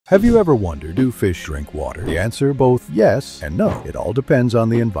Have you ever wondered, do fish drink water? The answer, both yes and no. It all depends on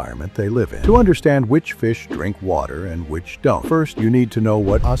the environment they live in. To understand which fish drink water and which don't, first you need to know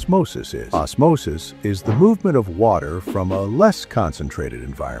what osmosis is. Osmosis is the movement of water from a less concentrated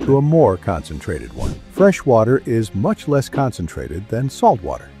environment to a more concentrated one. Fresh water is much less concentrated than salt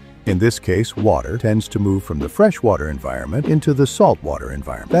water. In this case, water tends to move from the freshwater environment into the saltwater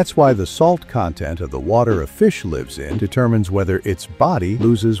environment. That's why the salt content of the water a fish lives in determines whether its body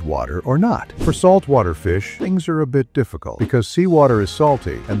loses water or not. For saltwater fish, things are a bit difficult because seawater is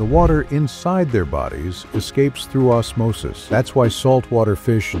salty and the water inside their bodies escapes through osmosis. That's why saltwater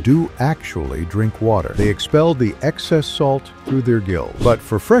fish do actually drink water. They expel the excess salt through their gills. But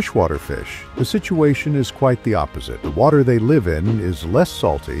for freshwater fish, the situation is quite the opposite. The water they live in is less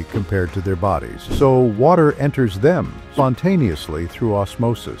salty compared to their bodies. So water enters them spontaneously through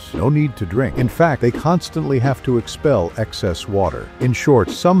osmosis. No need to drink. In fact, they constantly have to expel excess water. In short,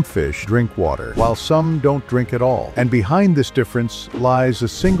 some fish drink water, while some don't drink at all. And behind this difference lies a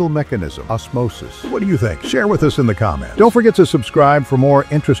single mechanism, osmosis. What do you think? Share with us in the comments. Don't forget to subscribe for more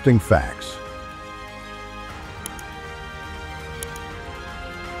interesting facts.